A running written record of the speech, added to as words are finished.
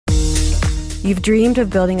You've dreamed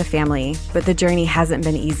of building a family, but the journey hasn't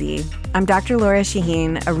been easy. I'm Dr. Laura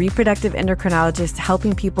Shaheen, a reproductive endocrinologist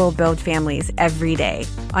helping people build families every day.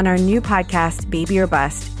 On our new podcast, Baby or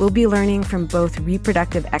Bust, we'll be learning from both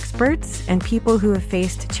reproductive experts and people who have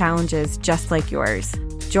faced challenges just like yours.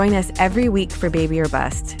 Join us every week for Baby or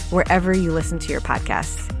Bust, wherever you listen to your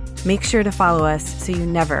podcasts. Make sure to follow us so you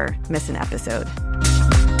never miss an episode.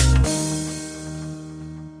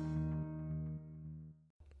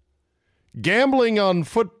 Gambling on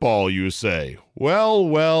football, you say?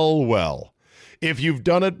 Well. If you've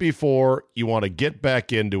done it before, you want to get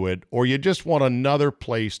back into it, or you just want another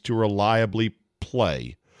place to reliably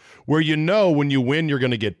play, where you know when you win you're going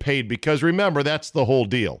to get paid, because remember, that's the whole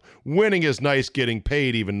deal. Winning is nice, getting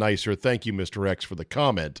paid even nicer. Thank you, Mr. X, for the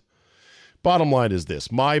comment. Bottom line is this,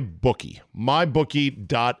 MyBookie, mybookie.ag.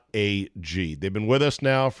 They've been with us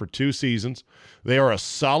now for 2 seasons. They are a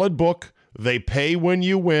solid book. They pay when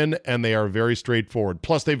you win, and they are very straightforward.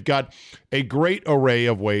 Plus, they've got a great array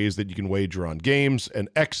of ways that you can wager on games, an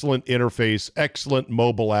excellent interface, excellent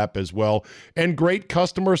mobile app as well, and great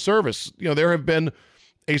customer service. You know, there have been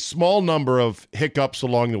a small number of hiccups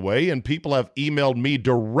along the way, and people have emailed me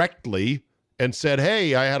directly and said,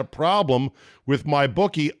 hey, I had a problem with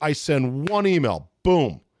MyBookie. I send one email,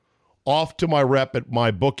 boom, off to my rep at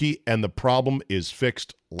MyBookie, and the problem is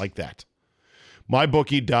fixed like that.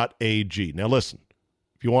 MyBookie.ag. Now listen,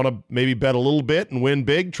 if you want to maybe bet a little bit and win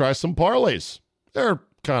big, try some parlays. They're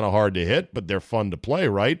kind of hard to hit, but they're fun to play,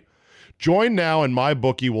 right? Join now and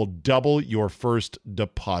MyBookie will double your first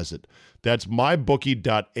deposit. That's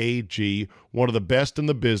MyBookie.ag, one of the best in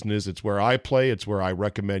the business. It's where I play. It's where I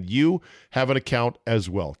recommend you have an account as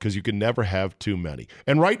well, because you can never have too many.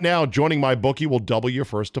 And right now, joining MyBookie will double your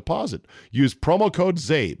first deposit. Use promo code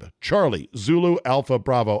ZABE, Charlie, Zulu, Alpha,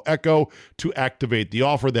 Bravo, Echo, to activate the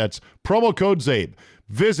offer. That's promo code ZABE.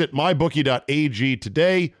 Visit MyBookie.ag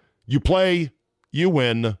today. You play, you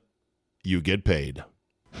win, you get paid.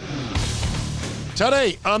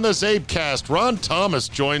 Today on the CzabeCast, Ron Thomas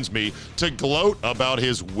joins me to gloat about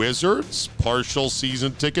his Wizards partial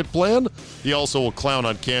season ticket plan. He also will clown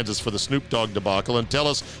on Kansas for the Snoop Dogg debacle and tell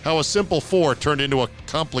us how a simple 4 turned into a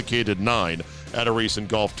complicated 9 at a recent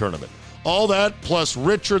golf tournament. All that plus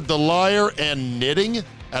Richard the Liar and knitting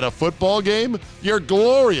at a football game? Your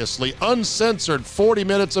gloriously uncensored 40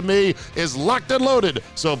 minutes of me is locked and loaded.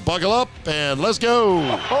 So buckle up and let's go.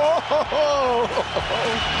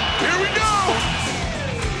 Here we go.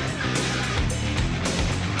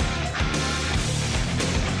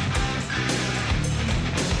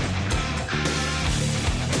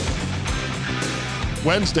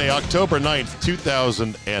 Wednesday, October 9th,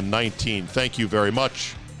 2019. Thank you very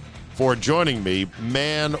much for joining me.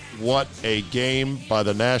 Man, what a game by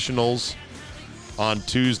the Nationals on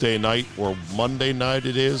Tuesday night, or Monday night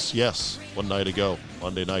it is. Yes, one night ago,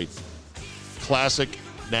 Monday night. Classic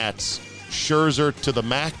Nats. Scherzer to the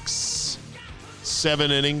max. 7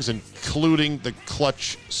 innings, including the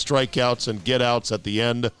clutch strikeouts and get-outs at the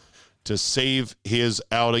end to save his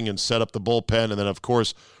outing and set up the bullpen. And then, of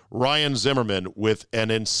course, Ryan Zimmerman with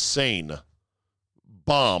an insane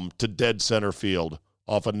bomb to dead center field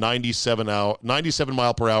off a 97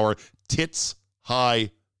 mile per hour tits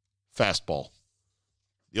high fastball.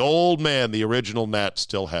 The old man, the original Nat,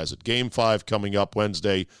 still has it. Game 5 coming up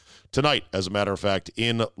Wednesday tonight, as a matter of fact,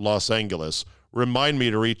 in Los Angeles. Remind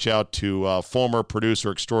me to reach out to former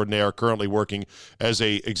producer extraordinaire, currently working as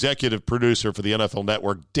a executive producer for the NFL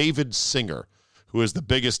Network, David Singer, who is the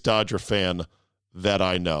biggest Dodger fan that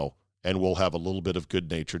I know, and we'll have a little bit of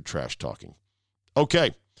good-natured trash talking.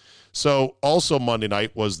 Okay, so also Monday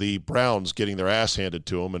night was the Browns getting their ass handed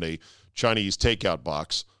to them in a Chinese takeout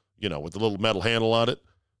box, you know, with a little metal handle on it,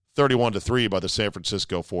 31-3 by the San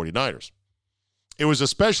Francisco 49ers. It was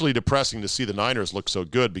especially depressing to see the Niners look so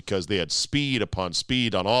good because they had speed upon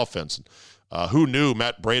speed on offense. Who knew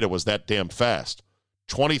Matt Breida was that damn fast?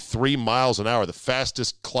 23 miles an hour, the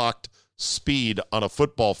fastest clocked speed on a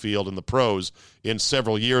football field in the pros in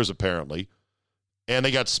several years, apparently. And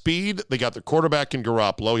they got speed. They got their quarterback in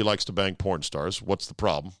Garoppolo. He likes to bang porn stars. What's the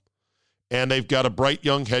problem? And they've got a bright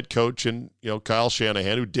young head coach in, Kyle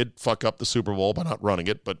Shanahan, who did fuck up the Super Bowl by not running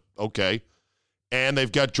it, but okay. And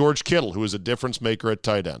they've got George Kittle, who is a difference maker at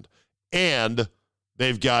tight end. And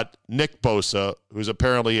they've got Nick Bosa, who's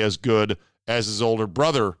apparently as good as his older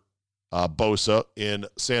brother, Bosa, in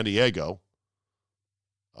San Diego.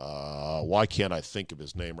 Why can't I think of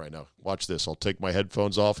his name right now? Watch this. I'll take my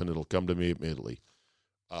headphones off, and it'll come to me immediately.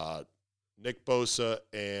 Nick Bosa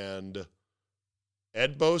and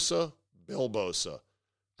Ed Bosa, Bill Bosa.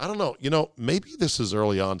 I don't know. Maybe this is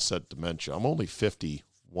early onset dementia. I'm only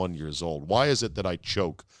 51 years old. Why is it that I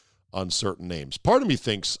choke on certain names. Part of me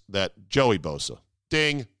thinks that Joey Bosa,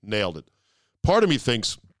 ding, nailed it. Part of me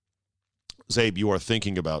thinks, Zabe, you are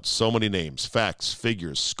thinking about so many names, facts,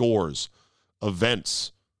 figures, scores,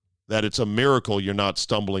 events, that it's a miracle you're not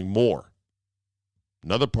stumbling more.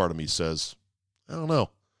 Another part of me says, I don't know.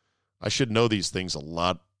 I should know these things a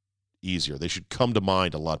lot easier. They should come to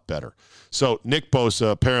mind a lot better. So Nick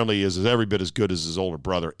Bosa apparently is every bit as good as his older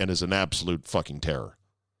brother and is an absolute fucking terror.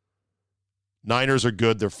 Niners are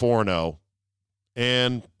good. They're 4-0.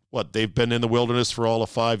 And what, they've been in the wilderness for all of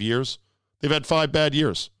 5 years? They've had 5 bad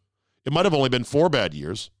years. It might have only been 4 bad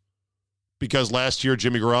years because last year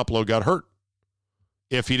Jimmy Garoppolo got hurt.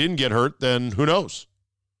 If he didn't get hurt, then who knows?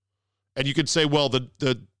 And you could say, well,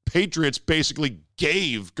 the Patriots basically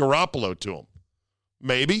gave Garoppolo to him.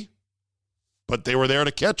 Maybe. But they were there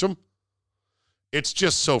to catch him. It's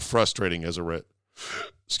just so frustrating as a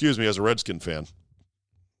Redskin fan.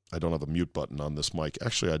 I don't have a mute button on this mic.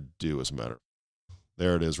 Actually, I do, as a matter.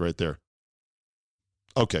 There it is, right there.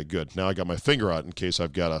 Okay, good. Now I got my finger out in case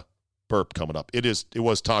I've got a burp coming up. It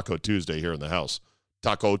was Taco Tuesday here in the house.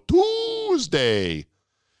 Taco Tuesday.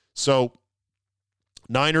 So,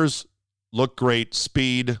 Niners look great.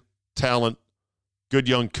 Speed, talent, good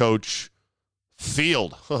young coach.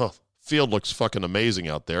 Field looks fucking amazing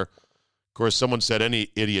out there. Of course, someone said any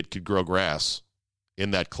idiot could grow grass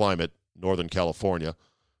in that climate, Northern California,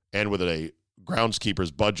 and with a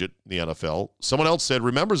groundskeeper's budget in the NFL. Someone else said,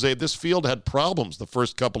 remember, Zabe, this field had problems the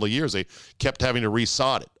first couple of years. They kept having to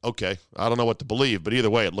resod it. Okay, I don't know what to believe, but either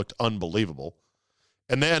way, it looked unbelievable.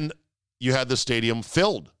 And then you had the stadium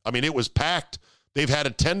filled. I mean, it was packed. They've had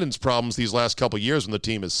attendance problems these last couple of years when the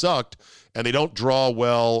team has sucked, and they don't draw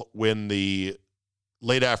well when the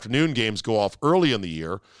late afternoon games go off early in the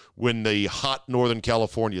year when the hot Northern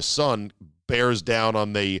California sun bears down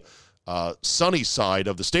on the sunny side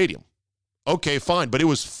of the stadium. Okay, fine, but it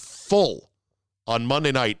was full on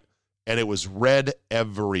Monday night, and it was red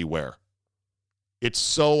everywhere. It's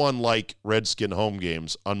so unlike Redskin home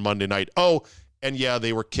games on Monday night. Oh, and yeah,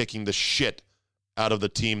 they were kicking the shit out of the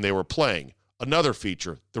team they were playing. Another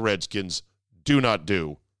feature the Redskins do not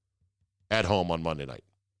do at home on Monday night.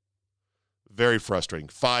 Very frustrating.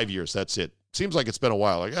 5 years, that's it. Seems like it's been a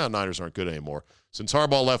while. Like, Niners aren't good anymore. Since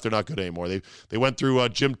Harbaugh left, they're not good anymore. They went through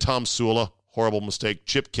Jim Tom Sula, horrible mistake.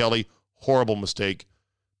 Chip Kelly, horrible mistake.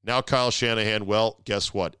 Now Kyle Shanahan, well,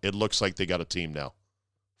 guess what? It looks like they got a team now.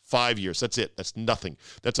 5 years, that's it. That's nothing.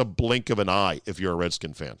 That's a blink of an eye if you're a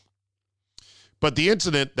Redskin fan. But the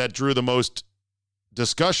incident that drew the most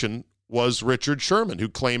discussion was Richard Sherman, who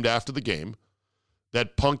claimed after the game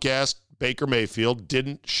that punk-ass Baker Mayfield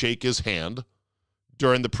didn't shake his hand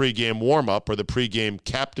during the pregame warm-up or the pregame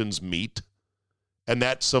captain's meet, and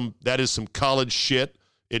that is some college shit.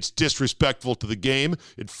 It's disrespectful to the game.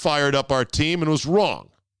 It fired up our team and was wrong.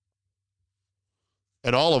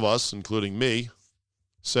 And all of us, including me,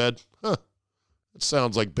 said, it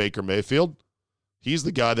sounds like Baker Mayfield. He's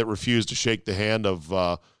the guy that refused to shake the hand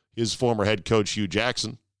of his former head coach, Hugh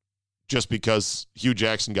Jackson, just because Hugh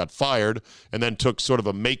Jackson got fired and then took sort of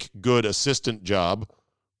a make-good assistant job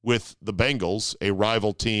with the Bengals, a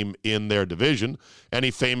rival team in their division, and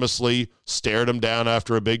he famously stared him down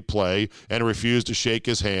after a big play and refused to shake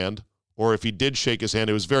his hand, or if he did shake his hand,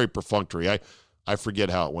 it was very perfunctory. I forget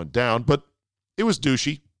how it went down, but it was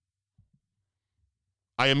douchey.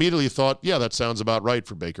 I immediately thought, yeah, that sounds about right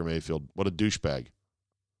for Baker Mayfield. What a douchebag.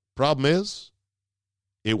 Problem is,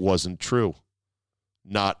 it wasn't true.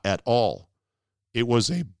 Not at all. It was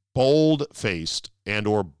a bold-faced and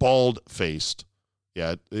or bald-faced,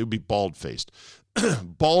 yeah, it would be bald-faced,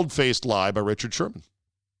 bald-faced lie by Richard Sherman.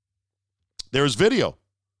 There's video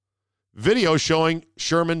showing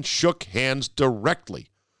Sherman shook hands directly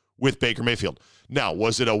with Baker Mayfield. Now,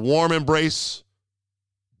 was it a warm embrace?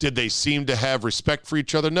 Did they seem to have respect for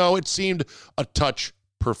each other? No, it seemed a touch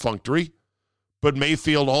perfunctory. But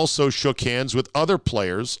Mayfield also shook hands with other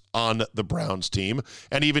players on the Browns team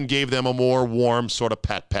and even gave them a more warm sort of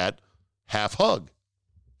pat-pat half hug.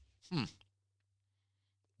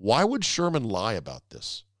 Why would Sherman lie about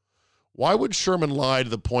this? Why would Sherman lie to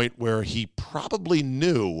the point where he probably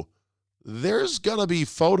knew there's going to be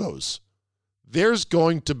photos, there's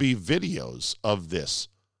going to be videos of this?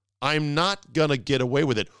 I'm not going to get away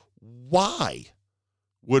with it. Why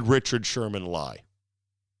would Richard Sherman lie?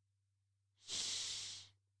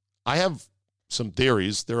 I have some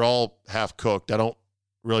theories. They're all half-cooked. I don't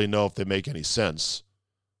really know if they make any sense.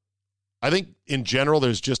 I think, in general,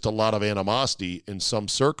 there's just a lot of animosity in some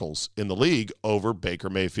circles in the league over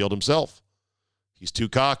Baker Mayfield himself. He's too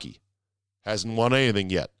cocky. Hasn't won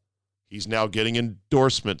anything yet. He's now getting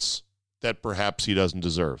endorsements that perhaps he doesn't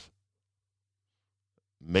deserve.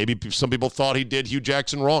 Maybe some people thought he did Hugh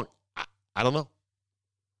Jackson wrong. I don't know.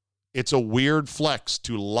 It's a weird flex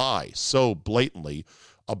to lie so blatantly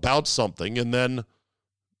about something and then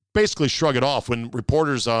basically shrug it off when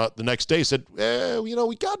reporters the next day said,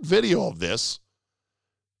 we got video of this.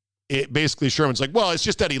 Basically, Sherman's like, well, it's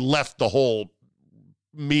just that he left the whole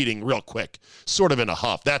meeting real quick, sort of in a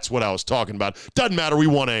huff. That's what I was talking about. Doesn't matter. We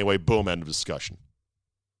won anyway. Boom, end of discussion.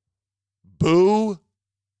 Boo,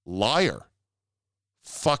 liar.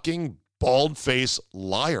 Fucking bald-faced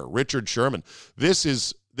liar, Richard Sherman. This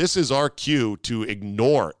is our cue to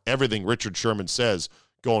ignore everything Richard Sherman says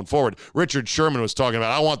going forward. Richard Sherman was talking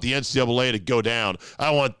about, I want the NCAA to go down.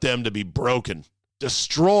 I want them to be broken.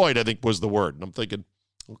 Destroyed, I think was the word. And I'm thinking,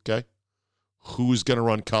 okay, who's going to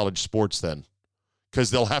run college sports then? Because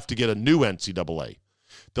they'll have to get a new NCAA.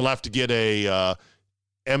 They'll have to get a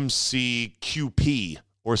MCQP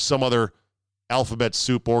or some other alphabet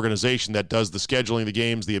soup organization that does the scheduling of the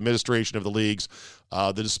games, the administration of the leagues,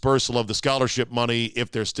 the dispersal of the scholarship money, if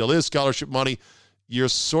there still is scholarship money. You're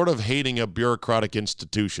sort of hating a bureaucratic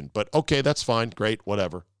institution. But okay, that's fine. Great,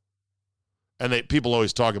 whatever. And people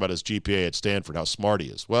always talk about his GPA at Stanford, how smart he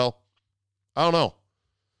is. Well, I don't know.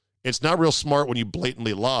 It's not real smart when you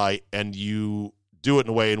blatantly lie and you do it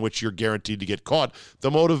in a way in which you're guaranteed to get caught.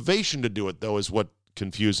 The motivation to do it, though, is what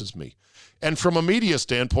confuses me. And from a media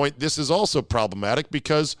standpoint, this is also problematic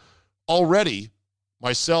because already,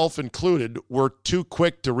 myself included, we're too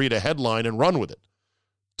quick to read a headline and run with it.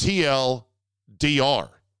 TLDR.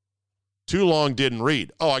 Too long, didn't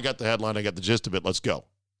read. Oh, I got the headline. I got the gist of it. Let's go.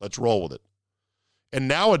 Let's roll with it. And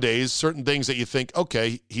nowadays, certain things that you think,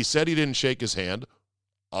 okay, he said he didn't shake his hand.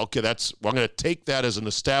 Okay, I'm going to take that as an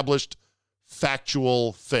established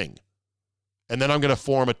factual thing. And then I'm going to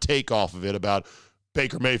form a take off of it about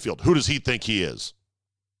Baker Mayfield. Who does he think he is?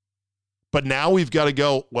 But now we've got to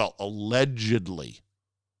go, well, allegedly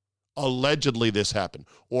this happened.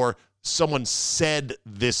 Or someone said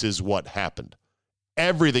this is what happened.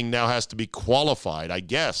 Everything now has to be qualified, I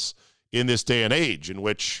guess, in this day and age in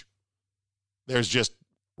which there's just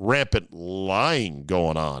rampant lying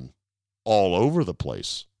going on all over the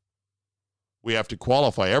place. We have to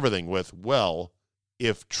qualify everything with, well,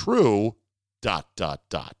 if true, ...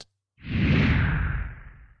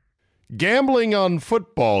 Gambling on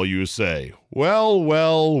football, you say?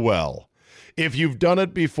 Well. If you've done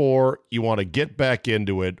it before, you want to get back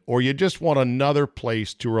into it, or you just want another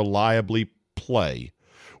place to reliably play,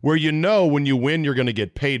 where you know when you win you're going to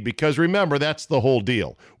get paid, because remember, that's the whole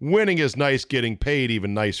deal. Winning is nice, getting paid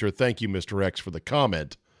even nicer. Thank you, Mr. X, for the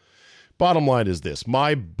comment. Bottom line is this,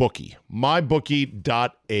 MyBookie, mybookie.ag.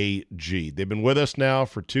 They've been with us now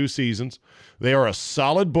for 2 seasons. They are a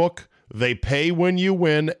solid book. They pay when you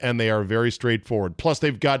win, and they are very straightforward. Plus,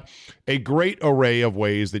 they've got a great array of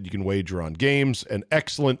ways that you can wager on games, an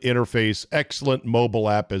excellent interface, excellent mobile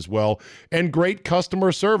app as well, and great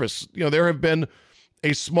customer service. You know, there have been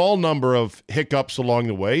a small number of hiccups along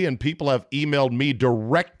the way, and people have emailed me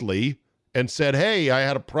directly and said, hey, I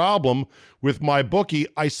had a problem with MyBookie.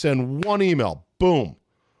 I send one email, boom,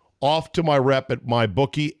 off to my rep at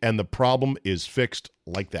MyBookie, and the problem is fixed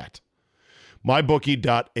like that.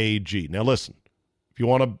 MyBookie.ag. Now listen, if you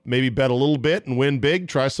want to maybe bet a little bit and win big,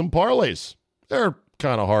 try some parlays. They're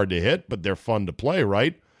kind of hard to hit, but they're fun to play,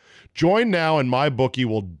 right? Join now and MyBookie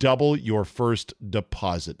will double your first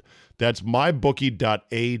deposit. That's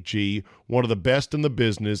mybookie.ag, one of the best in the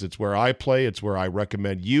business. It's where I play. It's where I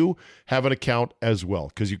recommend you have an account as well,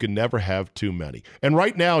 because you can never have too many. And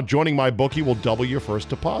right now, joining MyBookie will double your first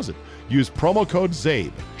deposit. Use promo code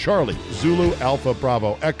ZABE, Charlie, Zulu, Alpha,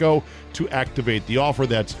 Bravo, Echo, to activate the offer.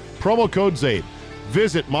 That's promo code ZABE.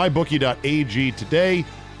 Visit mybookie.ag today.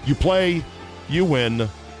 You play, you win,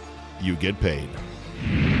 you get paid.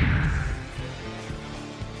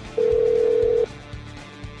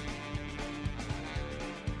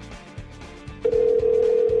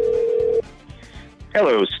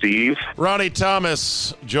 Hello, Steve. Ronnie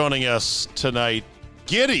Thomas joining us tonight.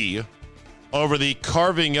 Giddy over the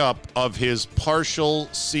carving up of his partial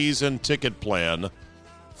season ticket plan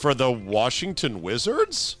for the Washington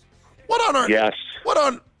Wizards? What on earth? Yes.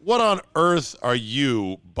 What on earth are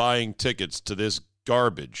you buying tickets to this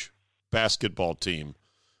garbage basketball team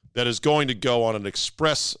that is going to go on an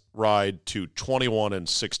express ride to 21 and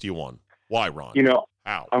 61? Why, Ron? You know,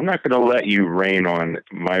 how? I'm not going to let you rain on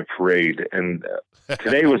my parade. And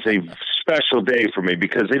today was a special day for me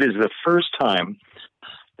because it is the first time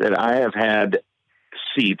that I have had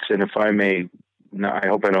seats. And if I may, I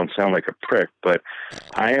hope I don't sound like a prick, but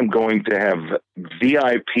I am going to have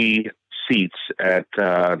VIP seats at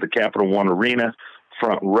the Capital One Arena,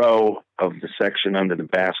 front row of the section under the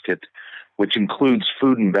basket, which includes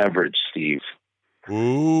food and beverage, Steve.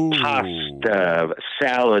 Ooh. Pasta,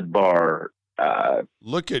 salad bar,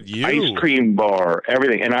 look at you. ice cream bar,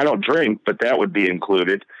 everything. And I don't drink, but that would be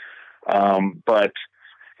included.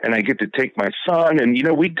 And I get to take my son, and, you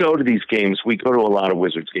know, we go to these games. We go to a lot of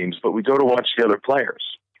Wizards games, but we go to watch the other players.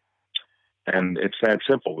 And it's that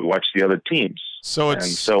simple. We watch the other teams. So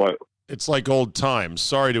it's like old times.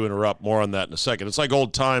 Sorry to interrupt. More on that in a second. It's like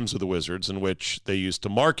old times with the Wizards, in which they used to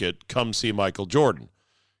market, come see Michael Jordan,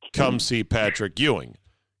 come see Patrick Ewing,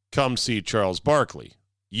 come see Charles Barkley.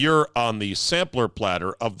 You're on the sampler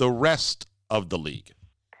platter of the rest of the league.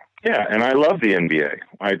 Yeah, and I love the NBA.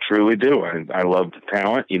 I truly do. I love the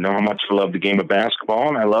talent. You know how much I love the game of basketball,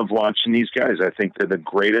 and I love watching these guys. I think they're the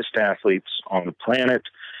greatest athletes on the planet.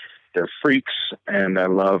 They're freaks, and I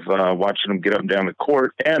love watching them get up and down the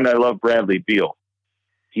court. And I love Bradley Beal.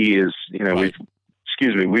 He is, you know, Right.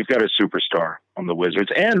 we've got a superstar on the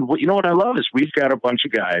Wizards. And you know what I love is we've got a bunch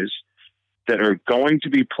of guys that are going to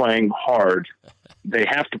be playing hard. They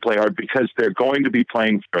have to play hard because they're going to be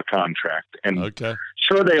playing for a contract. And Okay.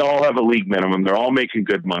 sure, they all have a league minimum. They're all making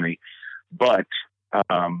good money. But,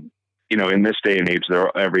 you know, in this day and age,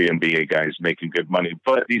 every NBA guy is making good money.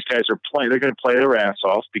 But these guys are playing. They're going to play their ass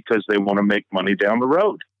off because they want to make money down the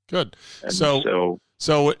road. Good. And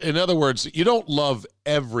So in other words, you don't love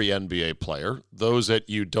every NBA player. Those that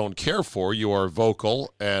you don't care for, you are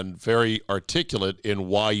vocal and very articulate in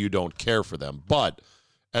why you don't care for them. But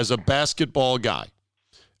as a basketball guy,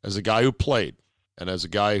 as a guy who played, and as a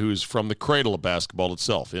guy who's from the cradle of basketball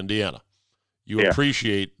itself, Indiana, you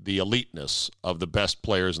appreciate the eliteness of the best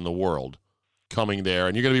players in the world coming there,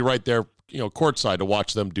 and you're going to be right there, you know, courtside to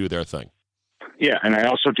watch them do their thing. yeah, and I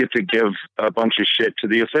also get to give a bunch of shit to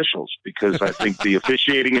the officials because I think the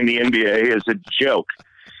officiating in the NBA is a joke.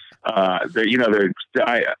 I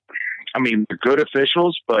mean, they're good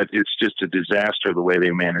officials, but it's just a disaster the way they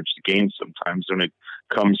manage the game sometimes when it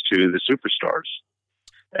comes to the superstars.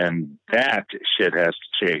 And that shit has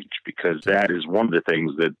to change because that is one of the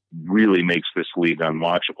things that really makes this league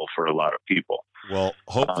unwatchable for a lot of people. Well,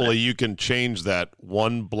 hopefully you can change that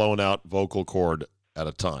one blown-out vocal cord at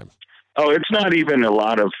a time. Oh, it's not even a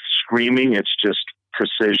lot of screaming. It's just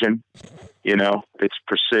precision. You know, it's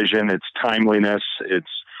precision. It's timeliness. It's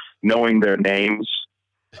knowing their names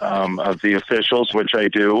of the officials, which I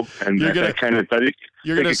do. And that kind of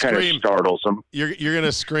startles them. You're going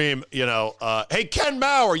to scream, you know, hey, Ken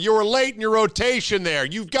Maurer, you were late in your rotation there.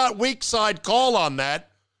 You've got weak side call on that.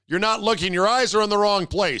 You're not looking. Your eyes are in the wrong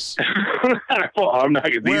place. Well, I'm not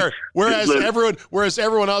going to. Whereas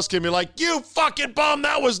everyone else can be like, you fucking bum,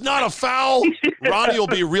 that was not a foul. Ronnie will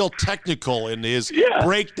be real technical in his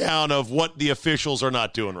breakdown of what the officials are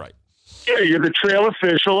not doing right. Yeah, you're the trail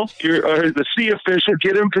official. You're the C official.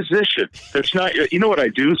 Get in position. That's not. You know what I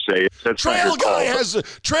do say? That's trail guy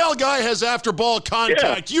has after ball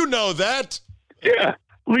contact. Yeah. You know that. Yeah.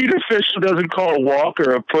 Lead official doesn't call a walk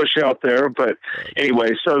or a push out there. But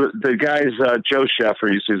anyway, so the guy's Joe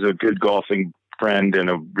Sheffries, who's a good golfing friend and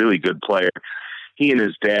a really good player. He and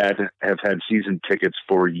his dad have had season tickets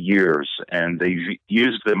for years, and they've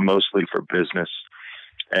used them mostly for business.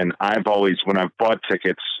 And when I've bought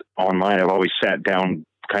tickets online, I've always sat down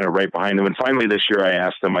kind of right behind them. And finally this year I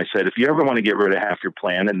asked them, I said, if you ever want to get rid of half your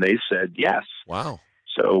plan, and they said yes. Wow.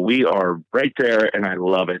 So we are right there, and I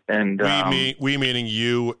love it. And we meaning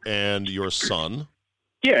you and your son.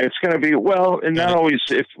 Yeah, it's going to be not always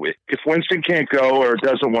if Winston can't go or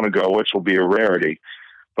doesn't want to go, which will be a rarity.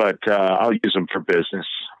 But I'll use them for business.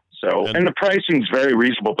 So and the pricing's very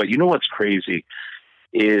reasonable. But you know what's crazy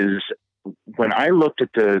is when I looked at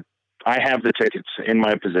I have the tickets in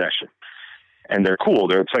my possession, and they're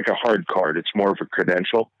cool. It's like a hard card. It's more of a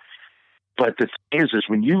credential. But the thing is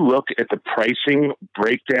when you look at the pricing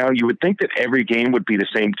breakdown, you would think that every game would be the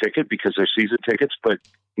same ticket because they're season tickets, but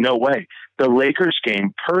no way. The Lakers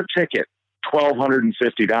game per ticket,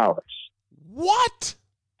 $1,250. What?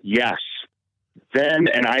 Yes. Then,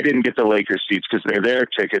 and I didn't get the Lakers seats because they're their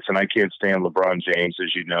tickets, and I can't stand LeBron James,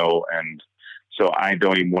 as you know, and so I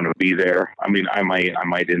don't even want to be there. I mean, I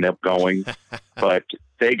might end up going, but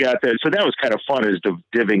they got there. So that was kind of fun, is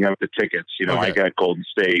divvying up the tickets. You know, okay. I got Golden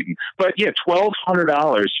State, but yeah,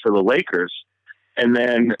 $1,200 for the Lakers, and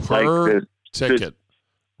then per ticket,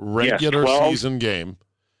 regular season game,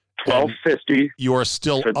 $1,250. You are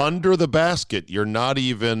still under the basket. You're not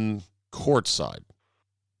even courtside.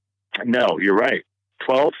 No, you're right.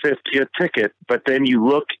 $1,250 a ticket, but then you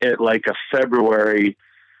look at like a February.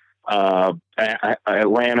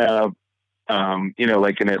 Atlanta,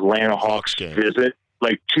 like an Atlanta Hawks visit,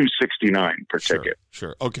 like $269 per ticket.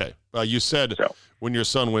 Sure. Okay. You said when your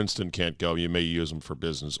son Winston can't go, you may use him for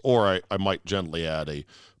business. Or I might gently add a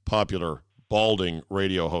popular balding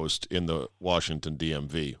radio host in the Washington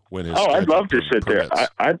DMV when his I'd love to sit permits.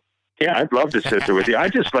 there. I'd love to sit there with you. I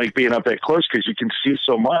just like being up that close because you can see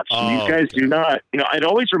so much. And these guys do not. It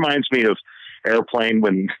always reminds me of Airplane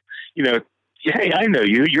when, hey, I know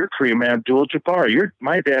you. You're Kareem Abdul-Jabbar.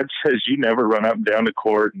 My dad says you never run up and down the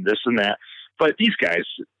court and this and that. But these guys,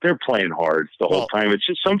 they're playing hard the whole time. It's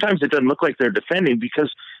just sometimes it doesn't look like they're defending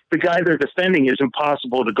because the guy they're defending is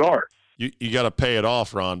impossible to guard. You got to pay it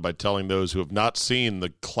off, Ron, by telling those who have not seen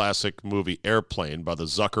the classic movie Airplane by the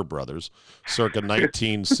Zucker brothers, circa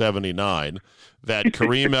 1979, that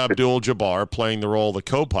Kareem Abdul-Jabbar, playing the role of the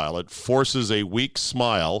co-pilot, forces a weak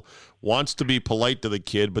smile, wants to be polite to the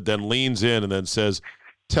kid, but then leans in and then says,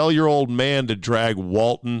 "Tell your old man to drag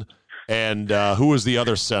Walton." And who was the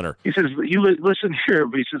other center? He says, listen here.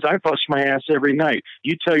 He says, I bust my ass every night.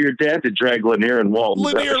 You tell your dad to drag Lanier and Walton.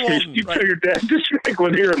 You tell your dad to drag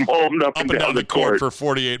Lanier and Walton up and down the court for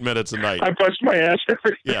 48 minutes a night. I bust my ass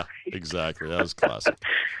every night. Yeah, exactly. That was classic.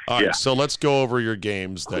 All right, so let's go over your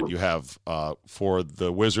games that you have for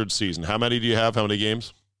the Wizards season. How many do you have? How many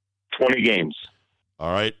games? 20 games.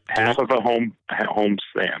 All right. Half of a home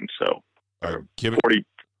stand, so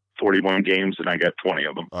 41 games, and I got 20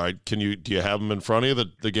 of them. All right. Do you have them in front of you,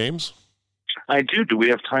 the games? I do. Do we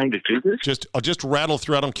have time to do this? I'll just rattle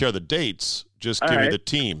through. I don't care the dates. Just give me the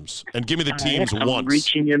teams, and give me the teams once. I'm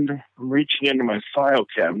reaching into my file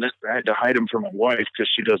cabinet. I had to hide them from my wife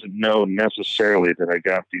because she doesn't know necessarily that I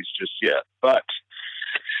got these just yet. But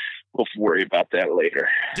we'll worry about that later.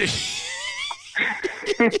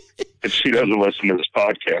 And she doesn't listen to this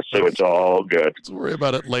podcast, so it's all good. Let's worry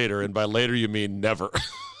about it later, and by later you mean never.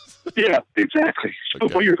 Yeah, exactly. So,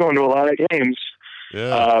 Okay. well, you're going to a lot of games.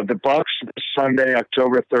 Yeah. The Bucks Sunday,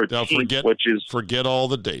 October 13th, Now forget all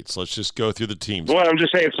the dates. Let's just go through the teams. Well, I'm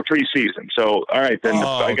just saying it's a preseason. So, all right, then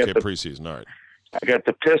I got the preseason. All right. I got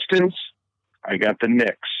the Pistons. I got the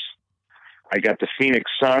Knicks. I got the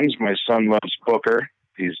Phoenix Suns. My son loves Booker.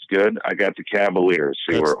 He's good. I got the Cavaliers,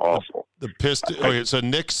 who are awful. The Pistons. Okay, so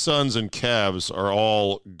Knicks, Suns, and Cavs are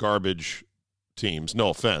all garbage teams. No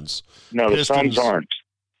offense. No, the Pistons, Suns aren't.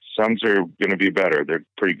 Suns are going to be better. They're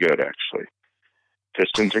pretty good, actually.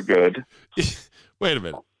 Pistons are good. Wait a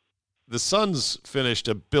minute. The Suns finished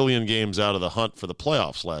a billion games out of the hunt for the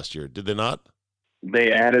playoffs last year, did they not?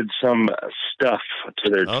 They added some stuff to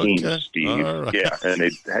their team, Steve. Right. Yeah,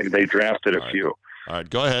 and they drafted a few. All right,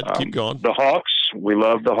 go ahead. Keep going. The Hawks, we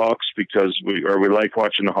love the Hawks because we like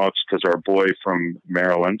watching the Hawks because our boy from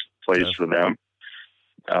Maryland plays for them.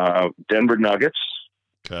 Denver Nuggets.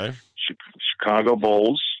 Okay. Chicago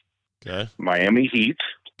Bulls. Okay. Miami Heat.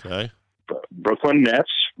 Okay. Brooklyn Nets.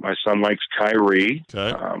 My son likes Kyrie.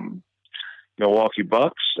 Okay. Milwaukee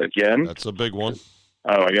Bucks again. That's a big one.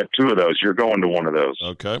 Oh, I got two of those. You're going to one of those.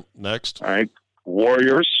 Okay. Next. All right.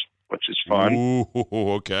 Warriors, which is fun. Ooh,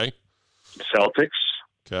 okay. Celtics.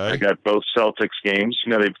 Okay. I got both Celtics games.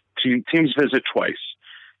 Teams visit twice.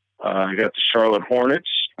 I got the Charlotte Hornets.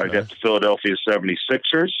 I got the Philadelphia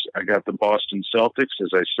 76ers. I got the Boston Celtics, as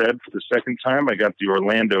I said, for the second time. I got the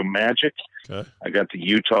Orlando Magic. Okay. I got the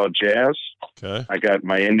Utah Jazz. Okay. I got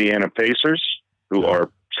my Indiana Pacers, who are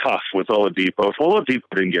tough with Oladipo. If Oladipo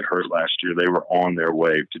didn't get hurt last year, they were on their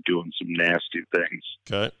way to doing some nasty things.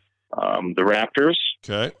 Okay. The Raptors.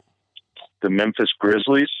 Okay. The Memphis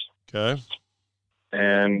Grizzlies. Okay.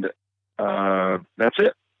 And that's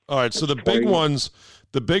it. All right. So the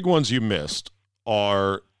big ones you missed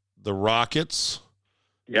are the Rockets.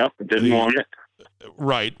 Yep. Didn't want it.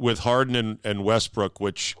 Right. With Harden and Westbrook,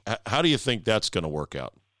 how do you think that's going to work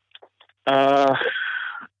out? I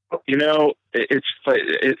love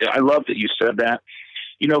that you said that.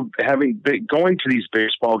 Going to these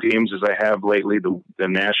baseball games as I have lately, the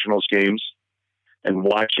Nationals games, and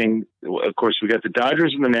watching, of course, we got the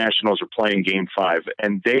Dodgers and the Nationals are playing Game 5,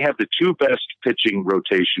 and they have the two best pitching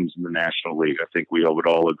rotations in the National League. I think we would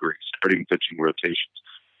all agree, starting pitching rotations.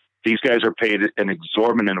 These guys are paid an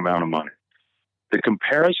exorbitant amount of money. The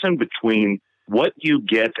comparison between what you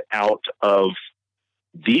get out of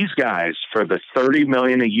these guys for the $30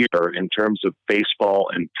 million a year in terms of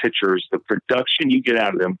baseball and pitchers, the production you get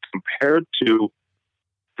out of them compared to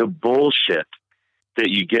the bullshit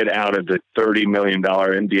that you get out of the $30 million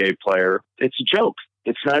NBA player, it's a joke.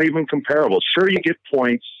 It's not even comparable. Sure, you get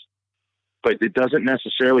points, but it doesn't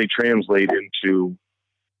necessarily translate into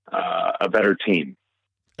a better team.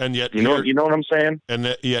 And yet, you know what I'm saying?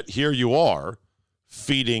 And yet here you are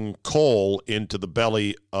feeding coal into the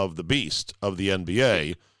belly of the beast of the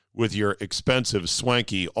NBA with your expensive,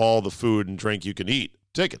 swanky, all the food and drink you can eat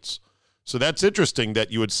tickets. So that's interesting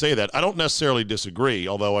that you would say that. I don't necessarily disagree,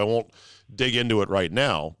 although I won't dig into it right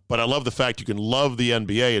now. But I love the fact you can love the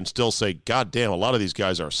NBA and still say, God damn, a lot of these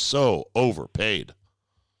guys are so overpaid.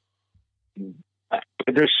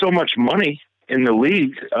 There's so much money in the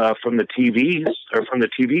league from the TVs or from the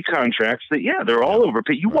TV contracts that, they're all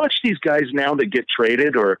overpaid. You watch these guys now that get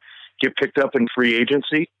traded or get picked up in free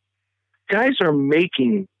agency. Guys are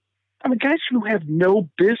making, guys who have no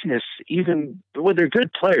business even, well, they're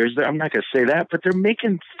good players. I'm not going to say that, but they're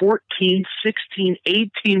making $14, $16,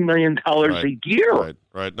 $18 million a year.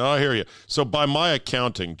 Right. No, I hear you. So by my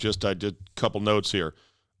accounting, I did a couple notes here.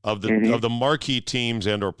 Of the marquee teams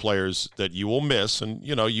and or players that you will miss, and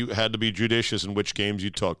you had to be judicious in which games you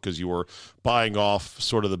took because you were buying off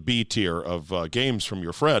sort of the B tier of games from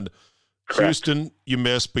your friend. Correct. Houston, you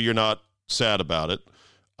missed, but you're not sad about it.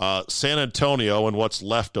 San Antonio and what's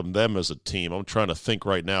left of them as a team. I'm trying to think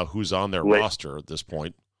right now who's on their roster at this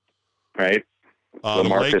point. Right,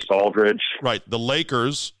 LaMarcus Aldridge. Right, the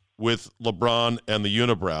Lakers with LeBron and the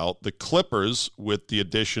unibrow. The Clippers with the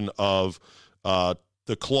addition of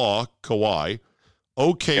the Claw, Kawhi,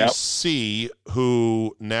 OKC,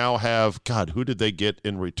 who now have, God, who did they get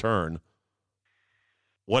in return?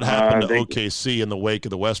 What happened to OKC in the wake of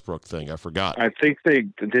the Westbrook thing? I forgot. I think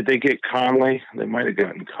did they get Conley? They might have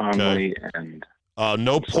gotten Conley. Okay. And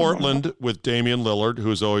no Portland with Damian Lillard,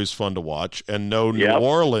 who's always fun to watch, and no New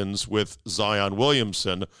Orleans with Zion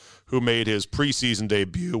Williamson, who made his preseason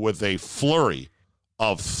debut with a flurry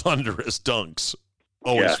of thunderous dunks.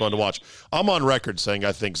 Always fun to watch. I'm on record saying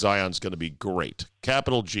I think Zion's going to be great.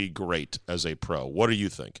 Capital G, great as a pro. What do you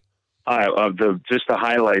think? Just the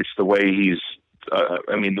highlights, the way he's,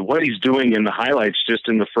 what he's doing in the highlights, just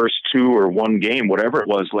in the first two or one game, whatever it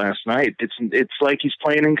was last night. It's like he's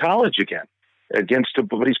playing in college again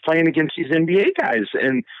but he's playing against these NBA guys,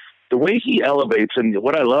 and the way he elevates. And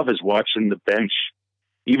what I love is watching the bench,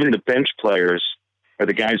 even the bench players. Or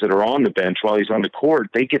the guys that are on the bench while he's on the court,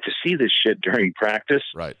 they get to see this shit during practice.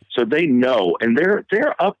 Right. So they know, and they're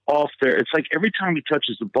up off there. It's like every time he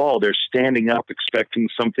touches the ball, they're standing up expecting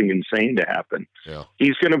something insane to happen. Yeah.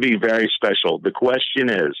 He's going to be very special. The question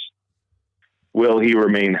is, will he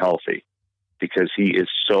remain healthy? Because he is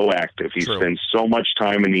so active. He spends so much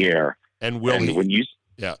time in the air. And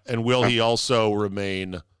will he also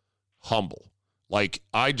remain humble? Like,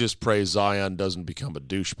 I just pray Zion doesn't become a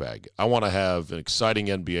douchebag. I want to have an exciting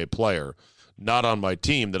NBA player, not on my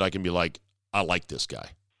team, that I can be like, I like this guy.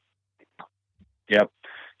 Yep.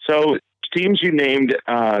 So teams you named,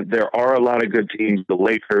 there are a lot of good teams, the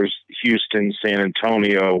Lakers, Houston, San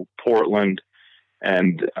Antonio, Portland,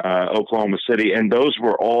 and Oklahoma City. And those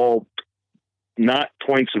were all not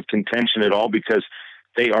points of contention at all because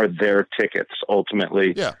they are their tickets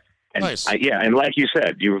ultimately. Yeah. And nice. And like you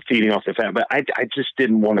said, you were feeding off the fact, but I just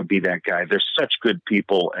didn't want to be that guy. They're such good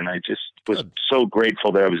people, and I just was so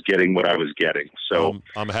grateful that I was getting what I was getting. So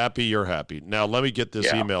I'm happy you're happy. Now, let me get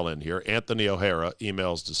this email in here. Anthony O'Hara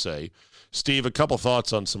emails to say, Steve, a couple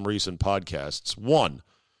thoughts on some recent podcasts. One,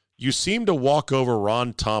 you seem to walk over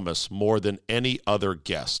Ron Thomas more than any other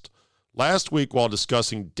guest. Last week, while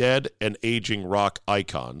discussing dead and aging rock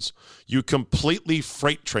icons, you completely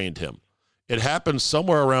freight-trained him. It happened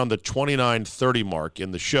somewhere around the 29:30 mark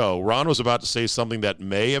in the show. Ron was about to say something that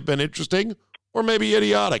may have been interesting or maybe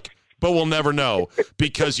idiotic, but we'll never know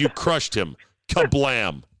because you crushed him.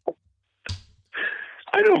 Kablam.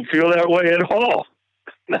 I don't feel that way at all.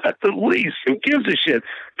 Not the least. Who gives a shit?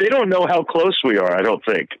 They don't know how close we are, I don't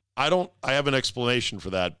think. I have an explanation for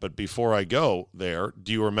that, but before I go there,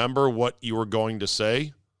 do you remember what you were going to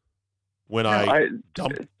say when I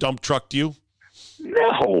dump trucked you?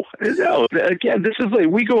 No. Again, this is like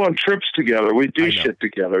we go on trips together. We do shit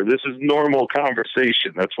together. This is normal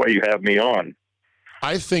conversation. That's why you have me on.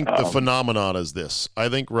 I think the phenomenon is this. I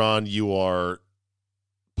think, Ron, you are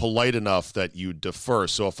polite enough that you defer.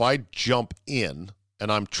 So if I jump in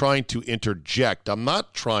and I'm trying to interject, I'm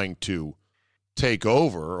not trying to take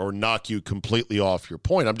over or knock you completely off your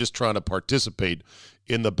point. I'm just trying to participate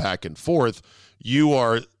in the back and forth. You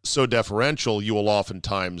are so deferential, you will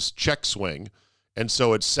oftentimes check swing. And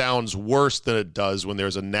so it sounds worse than it does when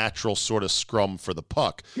there's a natural sort of scrum for the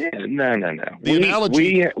puck. Yeah, no.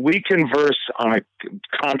 We converse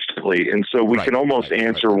constantly, and so we can almost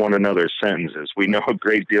answer one another's sentences. We know a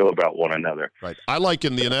great deal about one another. Right. I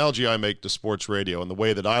liken the analogy I make to sports radio and the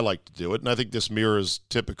way that I like to do it, and I think this mirrors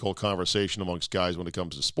typical conversation amongst guys when it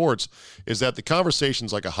comes to sports, is that the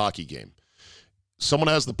conversation's like a hockey game. Someone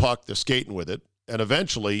has the puck, they're skating with it, and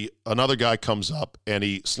eventually another guy comes up and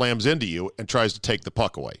he slams into you and tries to take the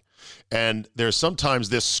puck away. And there's sometimes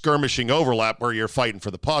this skirmishing overlap where you're fighting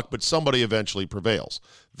for the puck, but somebody eventually prevails.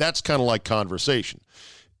 That's kind of like conversation.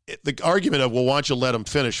 The argument of, well, why don't you let them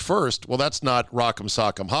finish first? Well, that's not rock'em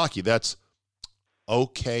sock'em hockey. That's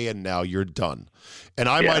okay, and now you're done. And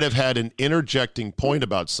I might have had an interjecting point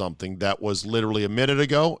about something that was literally a minute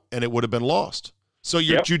ago, and it would have been lost. So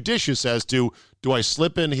you're judicious as to, do I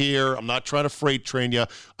slip in here? I'm not trying to freight train you.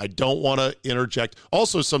 I don't want to interject.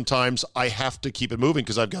 Also, sometimes I have to keep it moving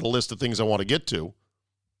because I've got a list of things I want to get to,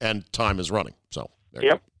 and time is running. So there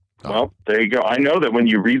you go. Well, there you go. I know that when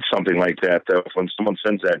you read something like that, though, when someone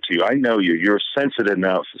sends that to you, I know you're sensitive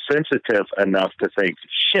enough to think,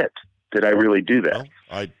 shit, did I really do that? Well,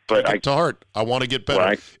 I take it to heart. I want to get better.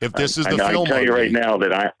 Well, if this is the film, I tell you right now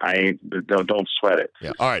that I don't sweat it.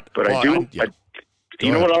 Yeah. All right. But I do.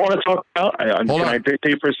 You know what I want to talk about? Can I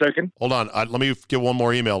dictate for a second? Hold on. Let me get one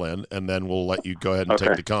more email in, and then we'll let you go ahead and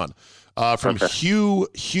take the con. From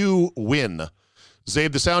Hugh Wynn.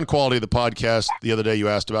 Zabe, the sound quality of the podcast the other day you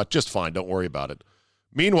asked about, just fine. Don't worry about it.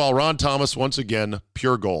 Meanwhile, Ron Thomas, once again,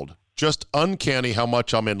 pure gold. Just uncanny how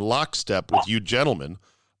much I'm in lockstep with you gentlemen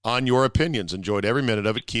on your opinions. Enjoyed every minute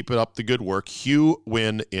of it. Keep it up the good work. Hugh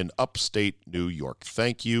Wynn in upstate New York.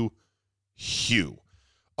 Thank you, Hugh.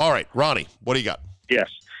 All right, Ronnie, what do you got?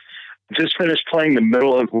 Yes. Just finished playing the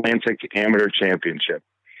Middle Atlantic Amateur Championship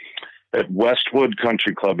at Westwood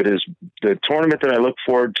Country Club. It is the tournament that I look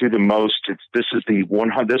forward to the most. This was the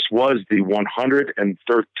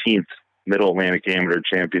 113th Middle Atlantic Amateur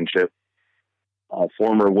Championship.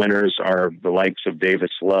 Former winners are the likes of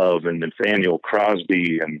Davis Love and Nathaniel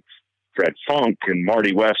Crosby and Fred Funk, and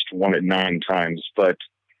Marty West won it 9 times. But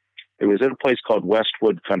it was at a place called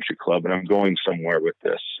Westwood Country Club, and I'm going somewhere with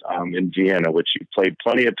this, in Vienna, which you played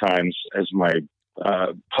plenty of times as my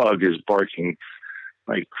pug is barking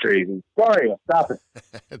like crazy. Sorry, stop it.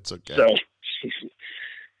 It's okay. So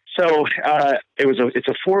it's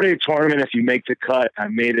a 4-day tournament. If you make the cut, I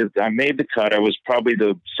made the cut. I was probably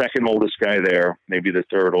the second oldest guy there, maybe the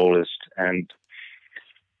third oldest. And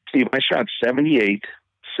Steve, I shot 78,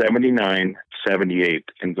 79, 78,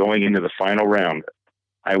 and going into the final round,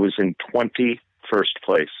 I was in 21st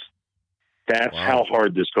place. That's how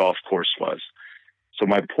hard this golf course was. So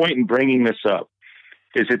my point in bringing this up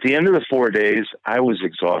is at the end of the 4 days, I was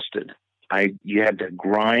exhausted. You had to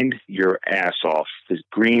grind your ass off. The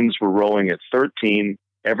greens were rolling at 13.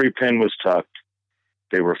 Every pin was tucked.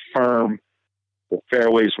 They were firm. The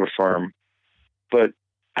fairways were firm. But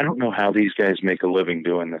I don't know how these guys make a living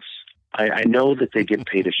doing this. I know that they get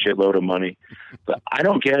paid a shitload of money, but I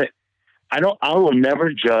don't get it. I will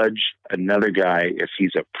never judge another guy if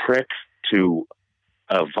he's a prick to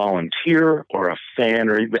a volunteer or a fan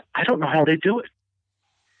or anything. I don't know how they do it.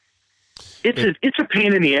 It's a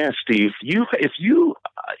pain in the ass, Steve. If you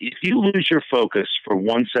lose your focus for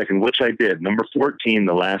 1 second, which I did, number 14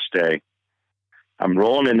 the last day, I'm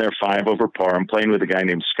rolling in there 5 over par. I'm playing with a guy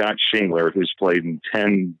named Scott Shingler, who's played in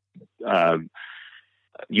 10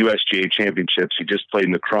 USGA championships. He just played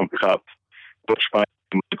in the Crump Cup, which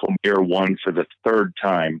Michael Muir won for the 3rd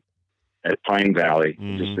time at Pine Valley.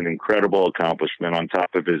 Mm-hmm. Just an incredible accomplishment on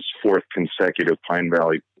top of his 4th consecutive Pine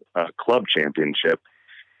Valley club championship.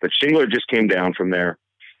 But Shingler just came down from there.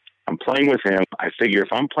 I'm playing with him. I figure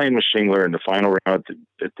if I'm playing with Shingler in the final round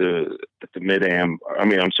at the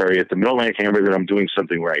Middle Atlantic Amateur, that I'm doing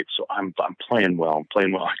something right. So I'm playing well.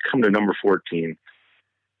 I come to number 14,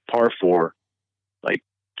 par 4, like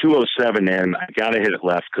 207 in. I got to hit it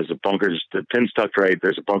left because the pin's tucked right.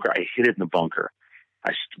 There's a bunker. I hit it in the bunker.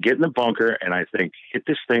 I get in the bunker and I think, hit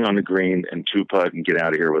this thing on the green and 2-putt and get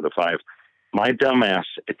out of here with a 5. My dumbass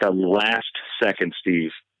at the last second,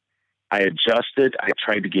 Steve, I adjusted. I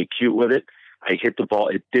tried to get cute with it. I hit the ball.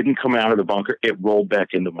 It didn't come out of the bunker. It rolled back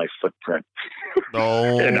into my footprint.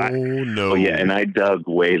 Oh, no. Oh, yeah, and I dug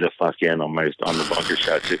way the fuck in on the bunker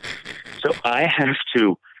shot, too. So I have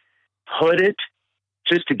to put it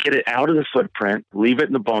just to get it out of the footprint, leave it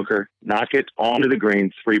in the bunker, knock it onto the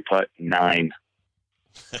green, 3-putt, 9,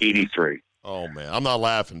 83. Oh, man. I'm not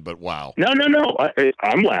laughing, but wow. No.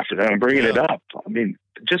 I'm laughing. I'm bringing it up. I mean,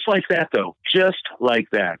 just like that, though. Just like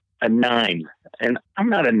that. A 9. And I'm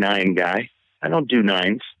not a 9 guy. I don't do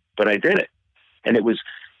 9s, but I did it. And it was,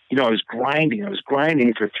 I was grinding. I was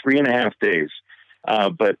grinding for 3.5 days.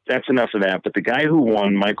 But that's enough of that. But the guy who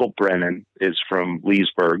won, Michael Brennan, is from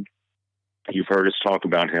Leesburg. You've heard us talk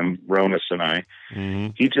about him, Ronas and I. Mm-hmm.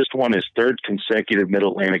 He just won his 3rd consecutive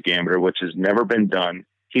Middle Atlantic Amateur, which has never been done.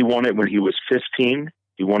 He won it when he was 15.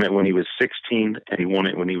 He won it when he was 16, and he won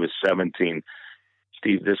it when he was 17.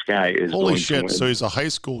 Steve, this guy is holy shit! So he's a high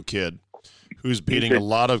school kid who's beating a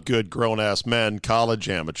lot of good grown-ass men, college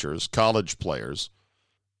amateurs, college players,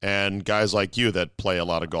 and guys like you that play a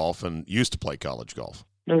lot of golf and used to play college golf.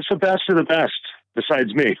 It's the best of the best,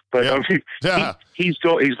 besides me. But Yeah. I mean, Yeah. he's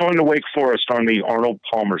going to Wake Forest on the Arnold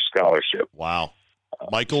Palmer Scholarship. Wow.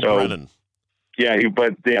 Michael Brennan. Yeah,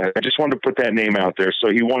 I just wanted to put that name out there. So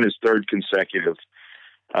he won his third consecutive.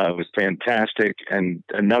 It was fantastic. And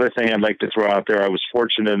another thing I'd like to throw out there, I was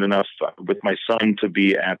fortunate enough with my son to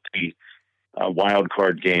be at the wild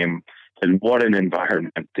card game. And what an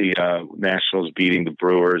environment, the Nationals beating the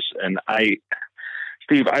Brewers. And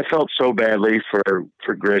Steve, I felt so badly for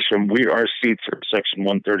Grisham. Our seats are section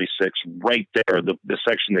 136, right there, the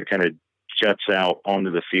section that kind of juts out onto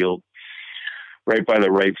the field, right by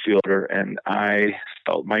the right fielder. And I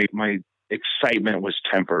felt my excitement was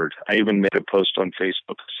tempered. I even made a post on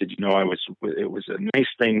Facebook. I said, it was a nice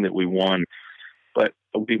thing that we won, but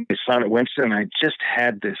my son at Winston, I just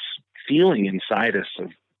had this feeling inside us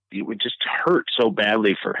of it would just hurt so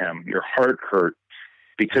badly for him. Your heart hurt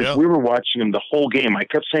because we were watching him the whole game. I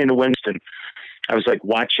kept saying to Winston, I was like,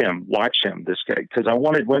 watch him, this guy. Because I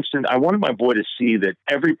wanted my boy to see that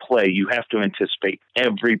every play, you have to anticipate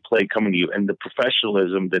every play coming to you. And the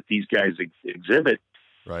professionalism that these guys exhibit,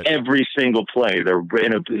 right. Every single play, they're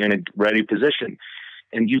in a ready position.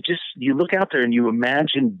 And you look out there and you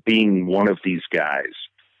imagine being one of these guys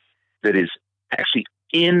that is actually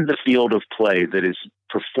in the field of play, that is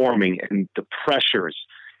performing, and the pressures.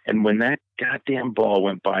 And when that goddamn ball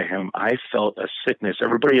went by him, I felt a sickness.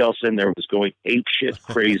 Everybody else in there was going apeshit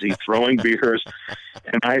crazy, throwing beers.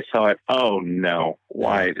 And I thought, oh no,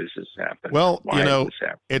 why does this happen? Well,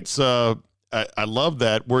 it's, I love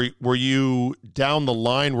that. Were you down the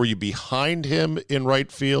line? Were you behind him in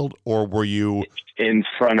right field, or were you in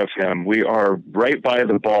front of him? We are right by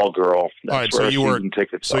the ball girl. That's all right.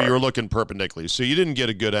 So you were looking perpendicularly. So you didn't get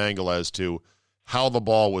a good angle as to how the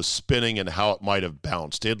ball was spinning and how it might have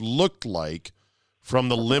bounced. It looked like, from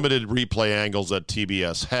the limited replay angles that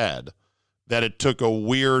TBS had, that it took a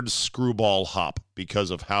weird screwball hop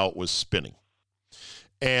because of how it was spinning.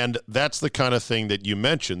 And that's the kind of thing that you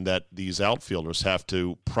mentioned that these outfielders have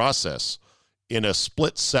to process in a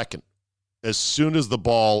split second as soon as the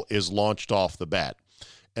ball is launched off the bat.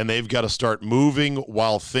 And they've got to start moving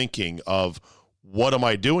while thinking of, what am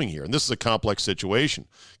I doing here? And this is a complex situation.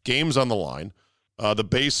 Game's on the line. The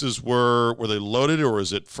bases were they loaded, or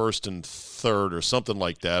is it first and third or something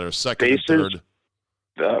like that, or second and third?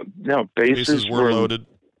 No, bases were loaded.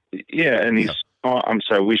 Yeah, and he's. Oh, I'm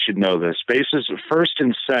sorry, we should know this. Bases were first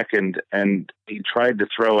and second, and he tried to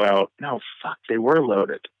throw out. No, fuck, they were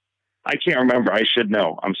loaded. I can't remember. I should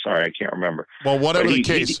know. I'm sorry, I can't remember. Well, whatever the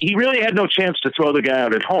case. He really had no chance to throw the guy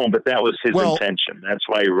out at home, but that was his intention. That's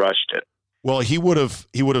why he rushed it. Well, he would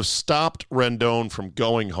have stopped Rendon from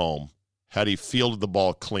going home had he fielded the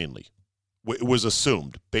ball cleanly. It was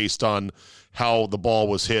assumed based on how the ball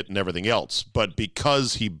was hit and everything else. But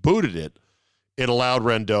because he booted it, it allowed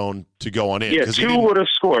Rendon to go on in. Yeah, two would have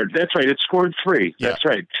scored. That's right. It scored three. Yeah. That's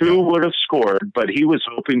right. Two would have scored, but he was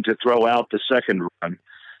hoping to throw out the second run.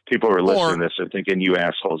 People were listening to this and thinking, you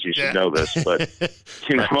assholes, you should know this. But,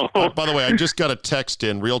 By the way, I just got a text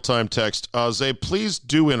in, real-time text. Zay, please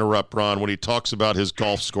do interrupt Ron when he talks about his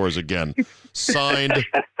golf scores again. Signed,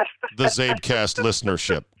 the CzabeCast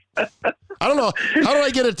listenership. I don't know. How did I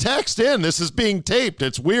get a text in? This is being taped.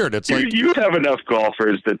 It's weird. It's like you have enough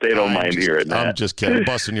golfers that they don't mind hearing that. I'm just kidding.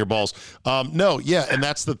 Busting your balls. No, yeah, and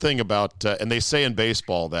that's the thing about and they say in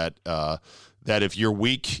baseball that that if you're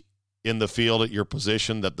weak in the field at your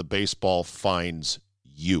position, that the baseball finds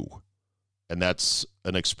you, and that's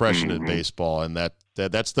an expression in baseball, and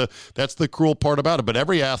that's the cruel part about it. But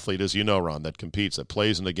every athlete, as you know, Ron, that competes, that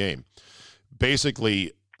plays in the game,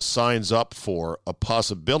 basically signs up for a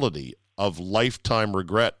possibility of lifetime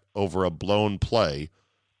regret over a blown play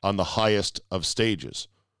on the highest of stages,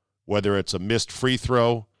 whether it's a missed free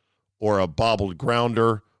throw or a bobbled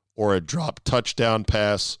grounder or a dropped touchdown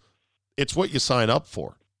pass. It's what you sign up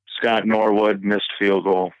for. Scott Norwood missed field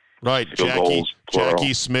goal. Right.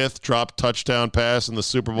 Jackie Smith dropped touchdown pass in the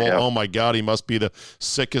Super Bowl. Yep. Oh, my God, he must be the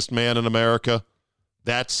sickest man in America.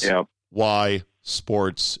 That's why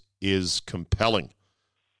sports is compelling.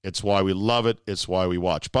 It's why we love it. It's why we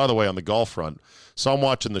watch. By the way, on the golf front, so I'm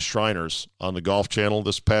watching the Shriners on the Golf Channel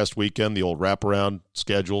this past weekend, the old wraparound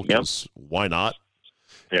schedule, because why not?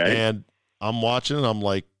 Yeah. And I'm watching and I'm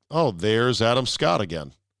like, oh, there's Adam Scott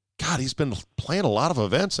again. God, he's been playing a lot of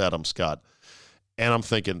events, Adam Scott. And I'm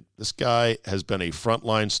thinking, this guy has been a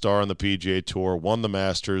frontline star on the PGA Tour, won the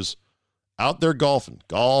Masters, out there golfing.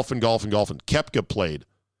 Koepka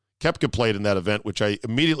played in that event, which I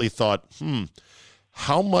immediately thought,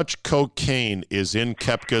 how much cocaine is in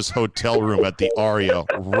Koepka's hotel room at the Aria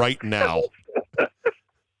right now?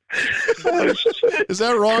 Is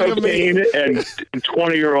that wrong of me? Cocaine and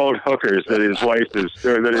 20-year-old hookers that his wife is,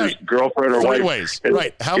 or that his girlfriend or Three wife ways. is,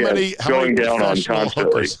 Right. How many down on professional constantly.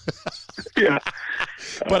 hookers? Yeah.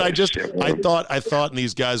 But I thought, and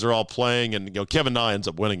these guys are all playing, and Kevin Na ends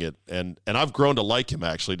up winning it, and I've grown to like him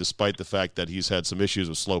actually, despite the fact that he's had some issues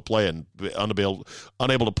with slow play and unable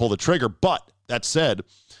to pull the trigger. But that said,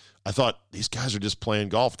 I thought these guys are just playing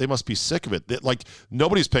golf. They must be sick of it. Like,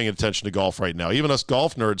 nobody's paying attention to golf right now. Even us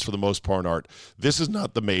golf nerds, for the most part, aren't. This is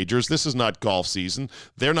not the majors. This is not golf season.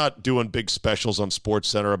 They're not doing big specials on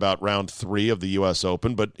SportsCenter about round 3 of the U.S.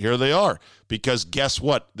 Open, but here they are. Because guess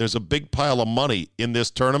what? There's a big pile of money in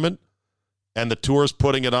this tournament, and the tour's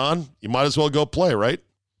putting it on. You might as well go play, right?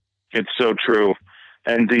 It's so true.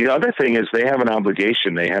 And the other thing is they have an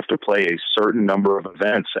obligation. They have to play a certain number of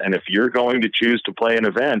events. And if you're going to choose to play an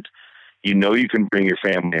event, you can bring your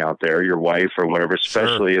family out there, your wife or whatever,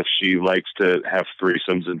 especially if she likes to have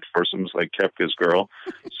threesomes and foursomes like Koepka's girl.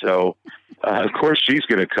 So, of course, she's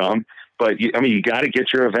going to come. But, you got to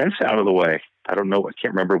get your events out of the way. I don't know. I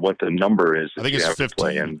can't remember what the number is. I think it's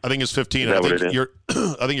 15. I think it's 15. Is that what it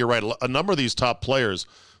is? I think you're right. A number of these top players,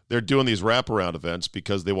 they're doing these wraparound events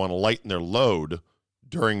because they want to lighten their load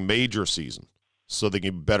during major season so they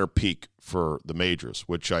can better peak for the majors,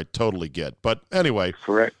 which I totally get. But anyway.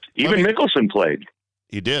 Correct. Even Mickelson played.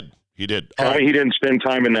 He did. He did. He didn't spend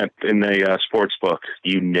time in the sports book.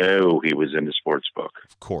 He was in the sports book.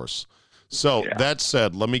 Of course. So that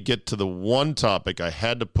said, let me get to the one topic I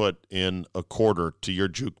had to put in a quarter to your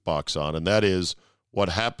jukebox on, and that is what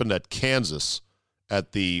happened at Kansas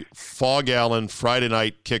at the Fog Allen Friday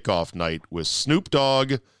night kickoff night with Snoop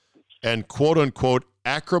Dogg and quote-unquote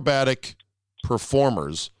acrobatic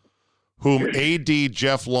performers whom AD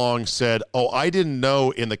Jeff Long said, I didn't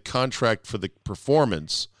know in the contract for the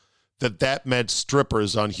performance that meant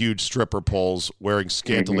strippers on huge stripper poles wearing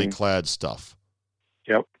scantily clad stuff.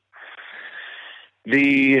 Yep.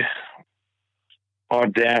 The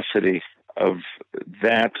audacity of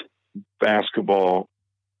that basketball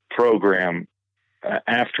program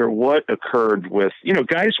after what occurred with,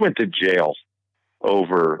 guys went to jail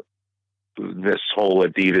over this whole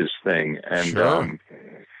Adidas thing. And, sure.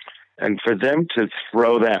 And for them to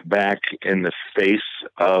throw that back in the face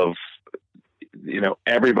of,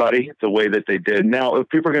 everybody the way that they did. Now, if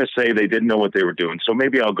people are going to say they didn't know what they were doing, so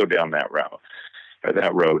maybe I'll go down that route or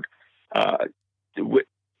that road.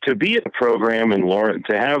 To be at the program in Lawrence,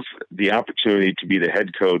 to have the opportunity to be the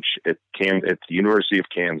head coach at the University of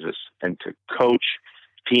Kansas and to coach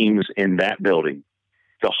teams in that building,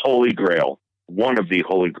 the Holy Grail, one of the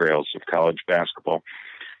Holy Grails of college basketball.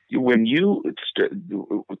 When to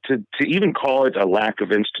even call it a lack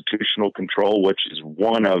of institutional control, which is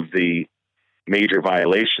one of the major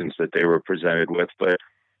violations that they were presented with, but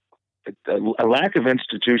a lack of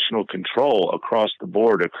institutional control across the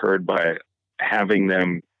board occurred by having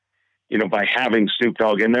them, by having Snoop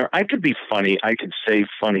Dogg in there. I could be funny. I could say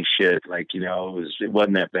funny shit like, it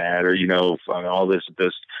wasn't that bad or, all this.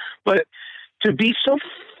 But to be so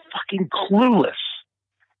fucking clueless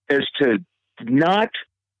as to not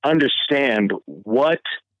understand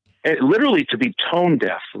literally to be tone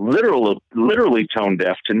deaf, literally tone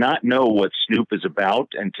deaf, to not know what Snoop is about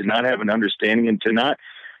and to not have an understanding and to not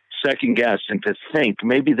second guess and to think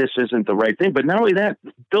maybe this isn't the right thing. But not only that,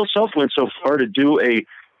 Bill Self went so far to do a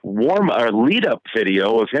lead up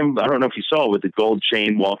video of him. I don't know if you saw it, with the gold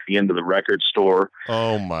chain walking into the record store.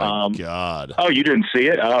 Oh my God. Oh, you didn't see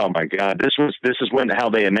it? Oh my God. This is how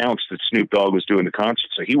they announced that Snoop Dogg was doing the concert.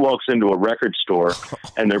 So he walks into a record store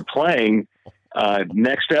and they're playing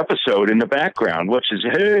next episode in the background, which is,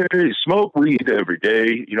 hey, smoke weed every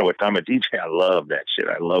day. What I'm a DJ. I love that shit.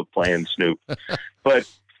 I love playing Snoop. But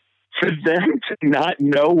for them to not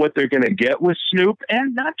know what they're going to get with Snoop,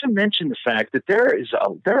 and not to mention the fact that there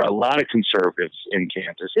are a lot of conservatives in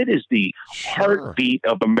Kansas. It is the heartbeat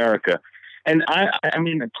of America. And I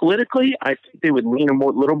mean, politically, I think they would lean a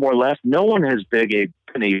little more left. No one has been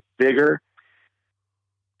a bigger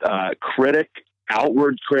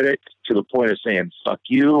outward critic to the point of saying, fuck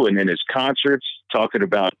you. And in his concerts, talking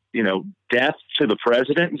about, death to the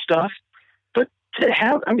president and stuff. But to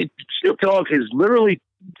have, Snoop Dogg has literally,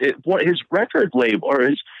 his record label or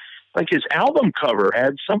his album cover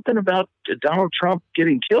had something about Donald Trump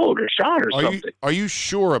getting killed or shot or something. Are you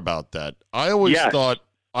sure about that? I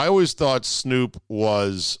always thought Snoop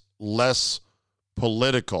was less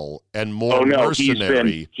political and more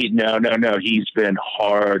mercenary. He's been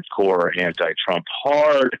hardcore anti-Trump.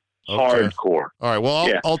 Hardcore. All right.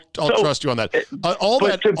 Well, I'll trust you on that. All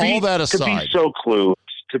that aside,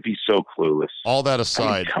 to be so clueless. All that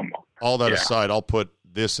aside, come on. All that aside, I'll put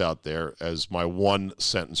this out there as my one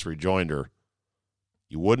sentence rejoinder.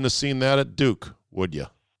 You wouldn't have seen that at Duke, would you?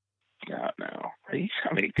 No. I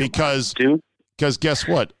mean, because Duke? Guess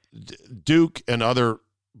what? Duke and other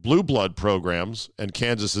blue blood programs, and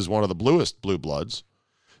Kansas is one of the bluest blue bloods,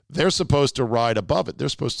 they're supposed to ride above it. They're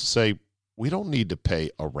supposed to say, we don't need to pay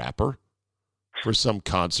a rapper for some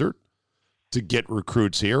concert to get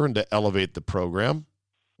recruits here and to elevate the program.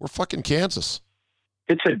 We're fucking Kansas.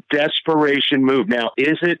 It's a desperation move. Now,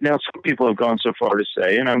 is it? Now, some people have gone so far to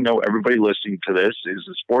say, and I know everybody listening to this is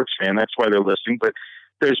a sports fan, that's why they're listening, but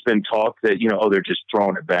there's been talk that, they're just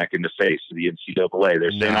throwing it back in the face of the NCAA.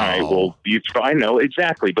 They're saying, all right, well, I know,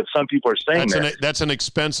 exactly, but some people are saying that's an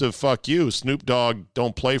expensive fuck you. Snoop Dogg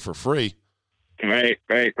don't play for free. Right.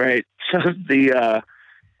 So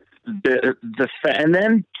and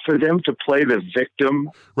then for them to play the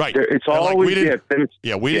victim, right? It's always we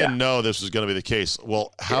didn't know this was going to be the case.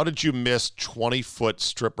 Well, how did you miss 20-foot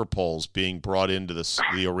stripper poles being brought into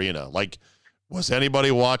the arena? Like, was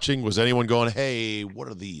anybody watching? Was anyone going, "Hey, what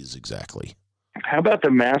are these exactly?" How about the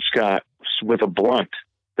mascot with a blunt?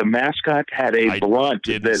 The mascot had a blunt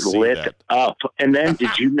that lit up. And then,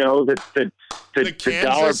 did you know that the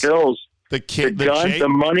dollar bills? The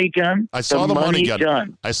money gun. I saw the money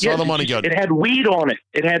gun. I saw the money gun. It had weed on it.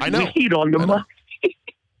 It had weed on the money.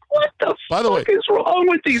 What the fuck is wrong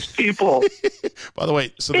with these people? By the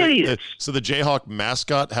way, so the Jayhawk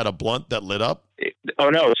mascot had a blunt that lit up? Oh,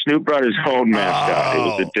 no. Snoop brought his own mascot. It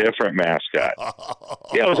was a different mascot.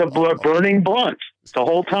 Yeah, it was a burning blunt the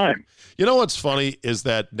whole time. You know what's funny is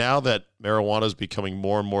that now that marijuana is becoming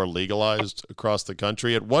more and more legalized across the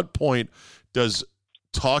country, at what point does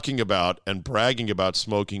talking about and bragging about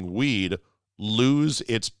smoking weed lose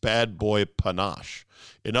its bad boy panache?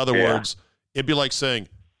 In other words, it'd be like saying,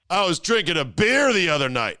 I was drinking a beer the other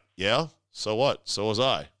night. Yeah? So what? So was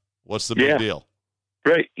I. What's the big deal?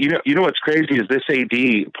 Right. You know what's crazy is this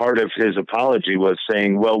AD, part of his apology was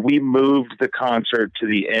saying, well, we moved the concert to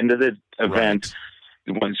the end of the event.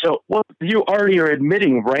 Right. So, you already are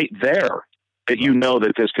admitting right there that you know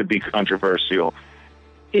that this could be controversial.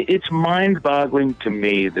 It's mind-boggling to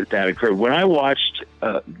me that occurred. When I watched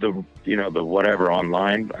the whatever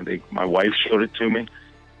online, I think my wife showed it to me,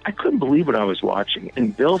 I couldn't believe what I was watching.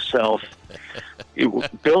 And Bill Self is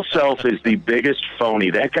the biggest phony.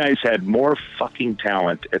 That guy's had more fucking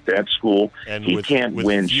talent at that school. And he can't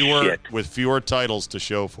win shit. With fewer titles to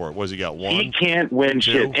show for it. He got one? He can't win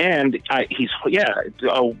shit. And I should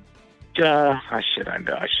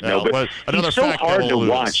know. But he's so hard to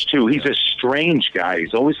watch, too. He's a strange guy.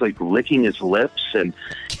 He's always, licking his lips, and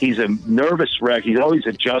he's a nervous wreck. He's always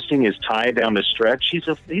adjusting his tie down the stretch. He's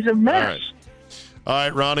a mess. All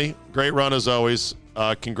right, Ronnie, great run as always.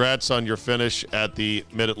 Congrats on your finish at the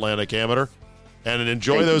Mid-Atlantic Amateur. And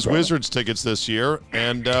enjoy those Wizards tickets this year.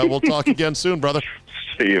 And we'll talk again soon, brother.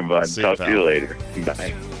 See you, bud. Talk to you later.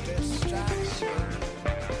 Bye.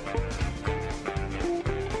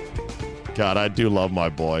 God, I do love my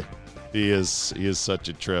boy. He is such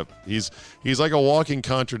a trip. He's like a walking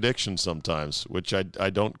contradiction sometimes, which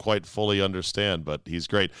I don't quite fully understand, but he's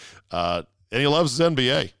great. And he loves his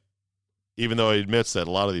NBA. Even though he admits that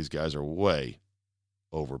a lot of these guys are way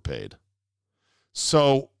overpaid.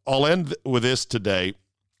 So I'll end with this today.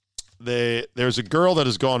 There's a girl that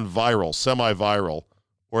has gone viral, semi-viral,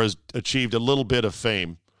 or has achieved a little bit of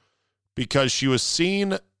fame because she was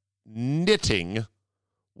seen knitting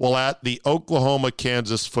while at the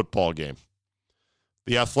Oklahoma-Kansas football game.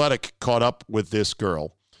 The Athletic caught up with this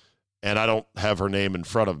girl, and I don't have her name in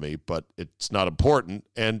front of me, but it's not important.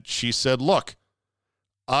 And she said, look,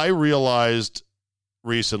 I realized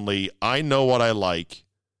recently I know what I like,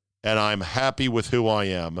 and I'm happy with who I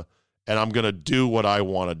am, and I'm going to do what I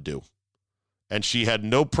want to do. And she had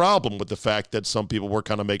no problem with the fact that some people were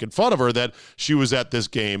kind of making fun of her that she was at this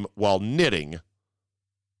game while knitting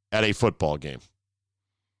at a football game.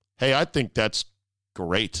 Hey, I think that's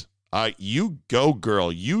great. You go, girl.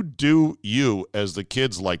 You do you, as the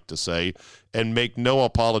kids like to say, and make no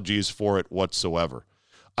apologies for it whatsoever.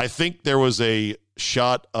 I think there was a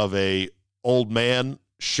shot of a old man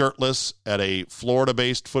shirtless at a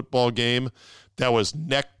Florida-based football game that was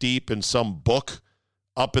neck deep in some book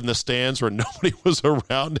up in the stands where nobody was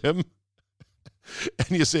around him.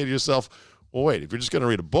 And you say to yourself, well, wait, if you're just going to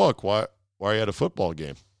read a book, why are you at a football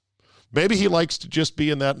game? Maybe he likes to just be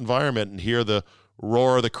in that environment and hear the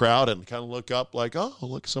roar of the crowd and kind of look up like, oh,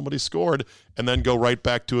 look, somebody scored, and then go right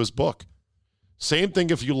back to his book. Same thing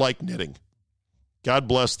if you like knitting. God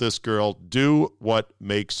bless this girl. Do what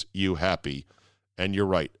makes you happy. And you're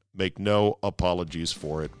right. Make no apologies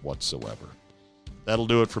for it whatsoever. That'll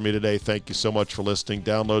do it for me today. Thank you so much for listening.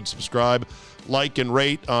 Download, subscribe, like, and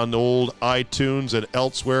rate on old iTunes and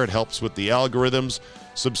elsewhere. It helps with the algorithms.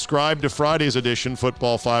 Subscribe to Friday's edition,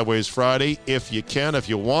 Football 5 Ways Friday, if you can, if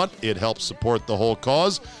you want. It helps support the whole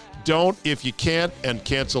cause. Don't if you can't, and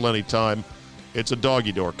cancel anytime. It's a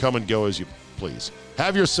doggy door. Come and go as you please.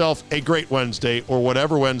 Have yourself a great Wednesday, or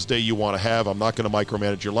whatever Wednesday you want to have. I'm not going to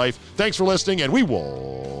micromanage your life. Thanks for listening, and we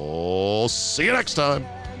will see you next time.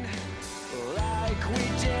 Like we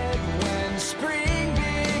did when spring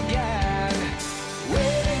began.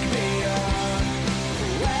 Wake me up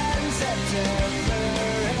when September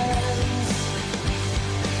ends.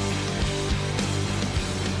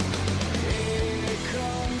 Here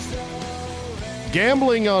comes the rain.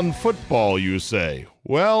 Gambling on football, you say?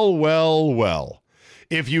 Well, well, well.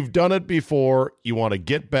 If you've done it before, you want to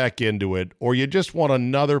get back into it, or you just want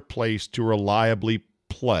another place to reliably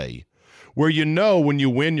play, where you know when you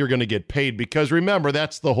win you're going to get paid, because remember,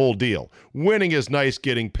 that's the whole deal. Winning is nice,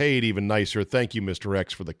 getting paid even nicer. Thank you, Mr.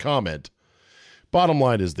 X, for the comment. Bottom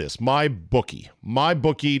line is this, MyBookie,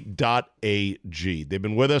 mybookie.ag. They've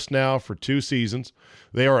been with us now for 2 seasons.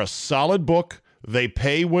 They are a solid book. They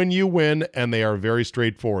pay when you win, and they are very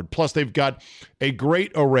straightforward. Plus, they've got a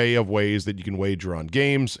great array of ways that you can wager on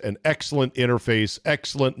games, an excellent interface,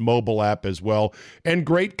 excellent mobile app as well, and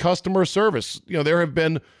great customer service. You know, there have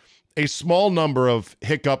been a small number of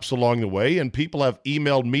hiccups along the way, and people have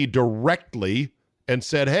emailed me directly and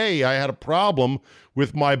said, hey, I had a problem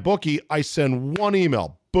with MyBookie. I send one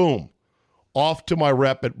email, boom, off to my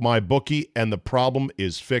rep at MyBookie, and the problem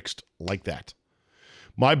is fixed like that.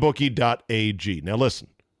 MyBookie.ag. Now listen,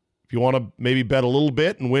 if you want to maybe bet a little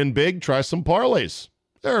bit and win big, try some parlays.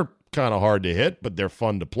 They're kind of hard to hit, but they're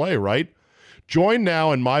fun to play, right? Join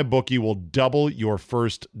now and MyBookie will double your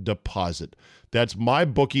first deposit. That's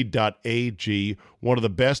mybookie.ag, one of the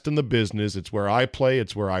best in the business. It's where I play.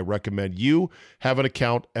 It's where I recommend you have an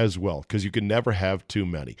account as well, because you can never have too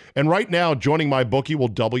many. And right now, joining MyBookie will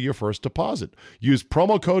double your first deposit. Use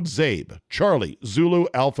promo code ZABE, Charlie, Zulu,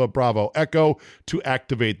 Alpha, Bravo, Echo, to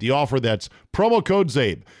activate the offer. That's promo code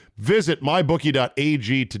ZABE. Visit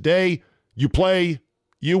mybookie.ag today. You play,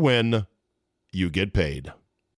 you win, you get paid.